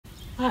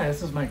Hi,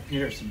 this is Mike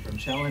Peterson from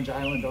Challenge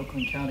Island,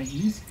 Oakland County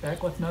East,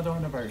 back with another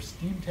one of our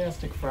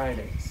Steamtastic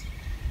Fridays.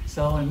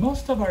 So in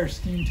most of our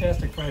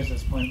Steamtastic Fridays at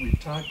this point, we've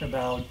talked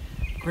about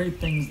great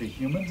things the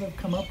humans have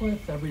come up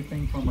with,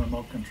 everything from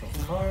remote control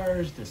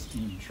cars to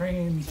steam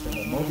trains to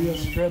the Mobile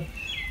Strip,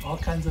 all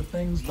kinds of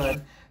things.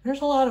 But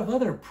there's a lot of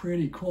other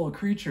pretty cool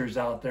creatures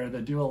out there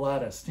that do a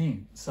lot of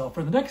steam. So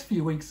for the next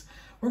few weeks,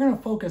 we're going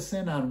to focus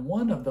in on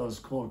one of those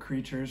cool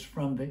creatures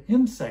from the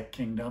insect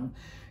kingdom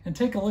and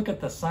take a look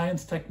at the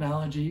science,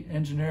 technology,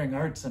 engineering,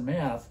 arts, and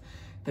math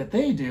that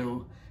they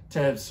do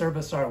to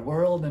service our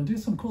world and do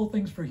some cool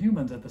things for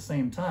humans at the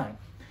same time.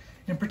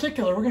 In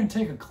particular, we're going to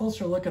take a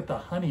closer look at the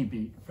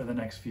honeybee for the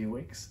next few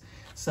weeks.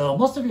 So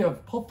most of you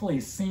have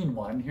hopefully seen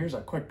one. Here's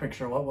a quick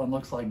picture of what one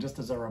looks like just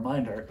as a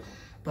reminder.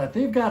 But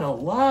they've got a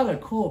lot of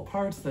cool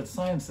parts that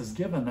science has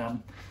given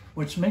them,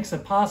 which makes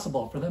it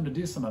possible for them to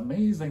do some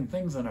amazing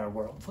things in our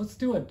world. So let's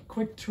do a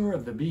quick tour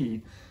of the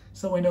bee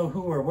so we know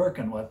who we're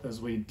working with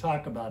as we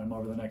talk about him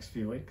over the next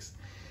few weeks.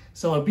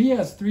 So a bee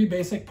has three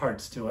basic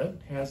parts to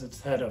it. It has its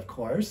head, of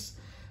course.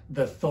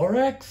 The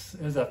thorax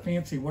is a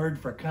fancy word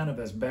for kind of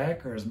his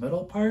back or his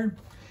middle part.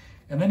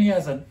 And then he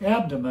has an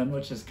abdomen,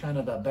 which is kind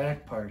of the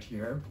back part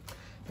here.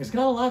 He's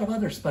got a lot of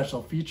other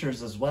special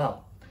features as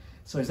well.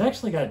 So he's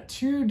actually got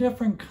two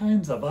different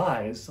kinds of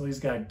eyes. So he's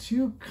got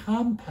two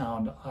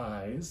compound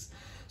eyes.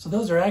 So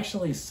those are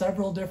actually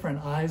several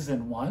different eyes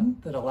in one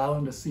that allow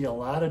him to see a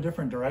lot of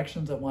different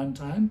directions at one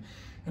time.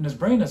 And his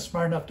brain is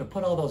smart enough to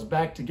put all those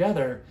back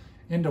together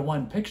into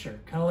one picture.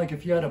 Kind of like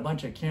if you had a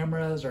bunch of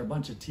cameras or a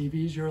bunch of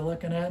TVs you were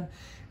looking at,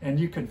 and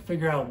you could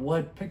figure out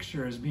what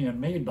picture is being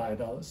made by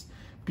those.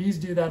 Bees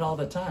do that all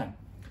the time.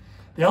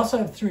 They also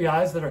have three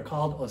eyes that are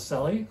called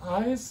ocelli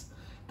eyes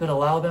that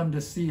allow them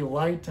to see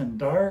light and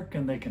dark,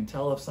 and they can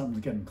tell if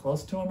something's getting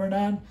close to them or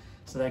not.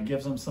 So that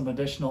gives them some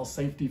additional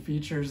safety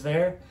features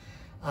there.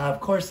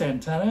 Of course,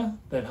 antennae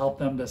that help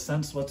them to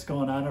sense what's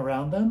going on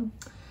around them.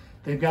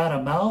 They've got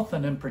a mouth,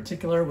 and in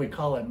particular, we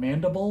call it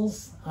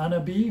mandibles on a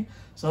bee.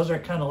 So those are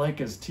kind of like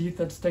his teeth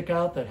that stick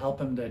out that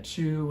help him to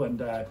chew and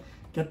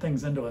get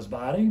things into his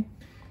body.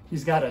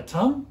 He's got a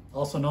tongue,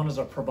 also known as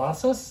a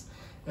proboscis.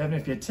 And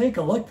if you take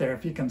a look there,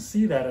 if you can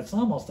see that, it's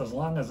almost as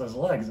long as his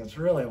legs. It's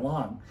really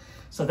long.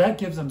 So that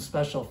gives him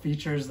special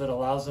features that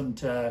allows him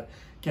to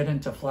get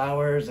into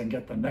flowers and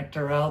get the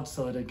nectar out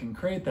so that it can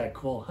create that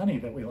cool honey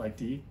that we like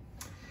to eat.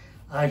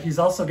 He's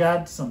also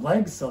got some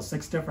legs, so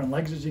 6 different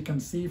legs as you can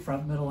see,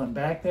 front, middle, and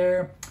back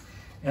there.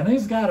 And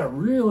he's got a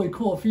really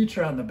cool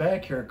feature on the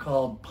back here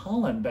called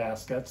pollen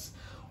baskets,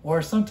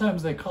 or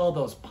sometimes they call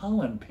those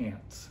pollen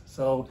pants.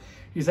 So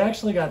he's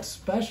actually got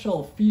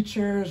special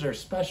features or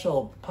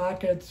special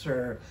pockets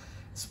or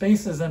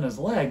spaces in his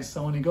legs,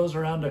 so when he goes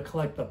around to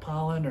collect the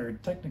pollen, or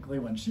technically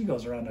when she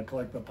goes around to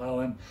collect the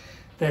pollen,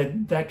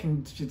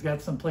 she's got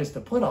some place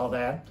to put all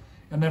that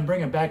and then bring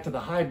it back to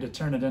the hive to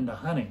turn it into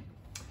honey.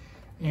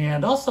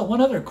 And also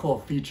one other cool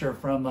feature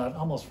from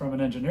almost from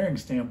an engineering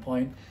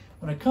standpoint,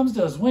 when it comes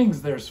to his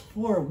wings, there's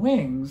 4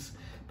 wings,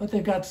 but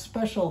they've got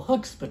special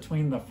hooks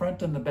between the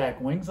front and the back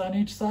wings on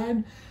each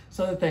side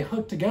so that they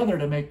hook together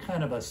to make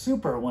kind of a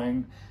super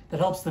wing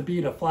that helps the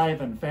bee to fly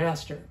even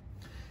faster.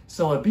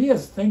 So a bee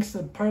is, thanks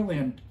partly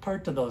in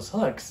part to those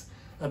hooks,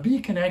 a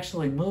bee can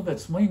actually move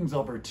its wings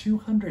over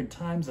 200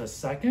 times a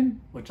second,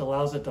 which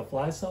allows it to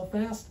fly so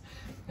fast.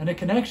 And it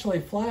can actually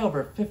fly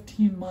over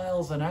 15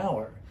 miles an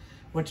hour,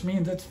 which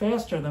means it's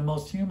faster than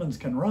most humans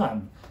can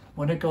run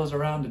when it goes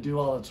around to do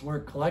all its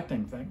work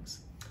collecting things.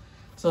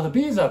 So the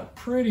bee is a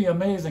pretty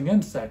amazing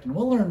insect, and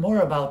we'll learn more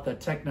about the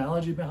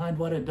technology behind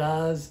what it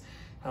does,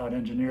 how it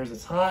engineers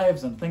its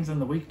hives, and things in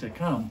the week to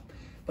come.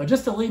 But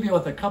just to leave you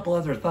with a couple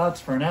other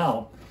thoughts for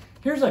now,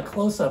 here's a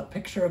close-up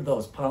picture of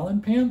those pollen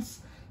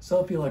pants.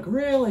 So if you look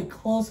really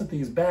close at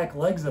these back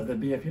legs of the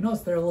bee, if you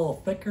notice they're a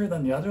little thicker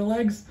than the other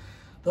legs,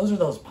 those are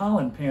those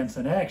pollen pants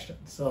in action.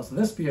 So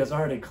this bee has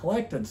already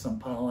collected some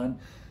pollen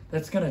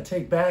that's going to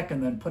take back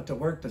and then put to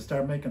work to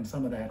start making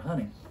some of that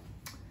honey.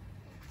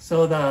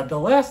 So the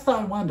last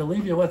thought I wanted to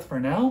leave you with for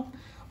now,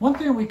 one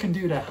thing we can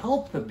do to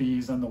help the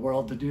bees in the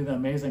world to do the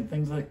amazing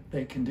things that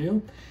they can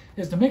do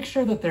is to make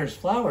sure that there's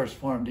flowers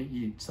for them to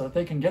eat so that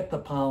they can get the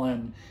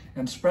pollen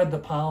and spread the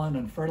pollen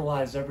and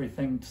fertilize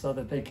everything so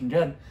that they can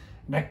get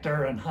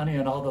nectar and honey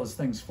and all those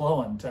things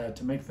flowing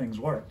to make things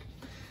work.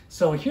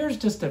 So here's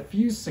just a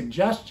few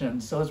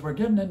suggestions. So as we're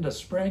getting into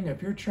spring,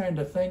 if you're trying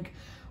to think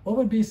what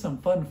would be some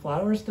fun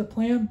flowers to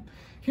plant,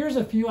 here's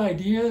a few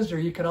ideas, or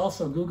you could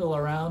also Google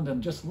around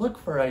and just look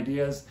for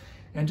ideas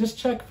and just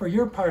check for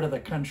your part of the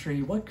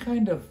country what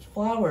kind of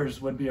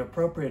flowers would be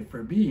appropriate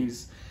for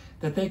bees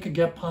that they could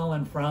get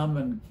pollen from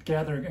and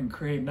gather and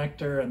create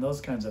nectar and those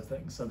kinds of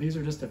things. So these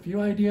are just a few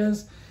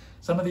ideas.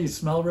 Some of these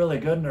smell really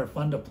good and are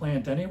fun to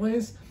plant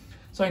anyways.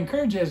 So I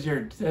encourage you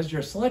as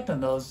you're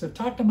selecting those, to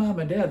talk to mom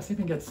and dad, see if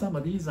you can get some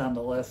of these on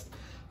the list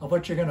of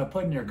what you're going to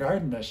put in your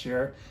garden this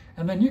year.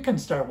 And then you can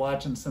start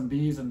watching some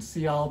bees and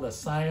see all the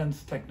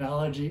science,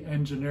 technology,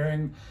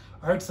 engineering,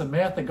 arts, and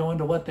math that go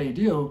into what they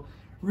do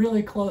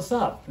really close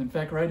up. In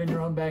fact, right in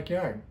your own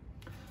backyard.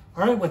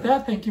 All right, with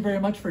that, thank you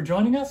very much for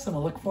joining us, and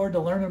we'll look forward to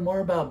learning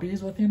more about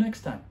bees with you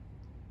next time.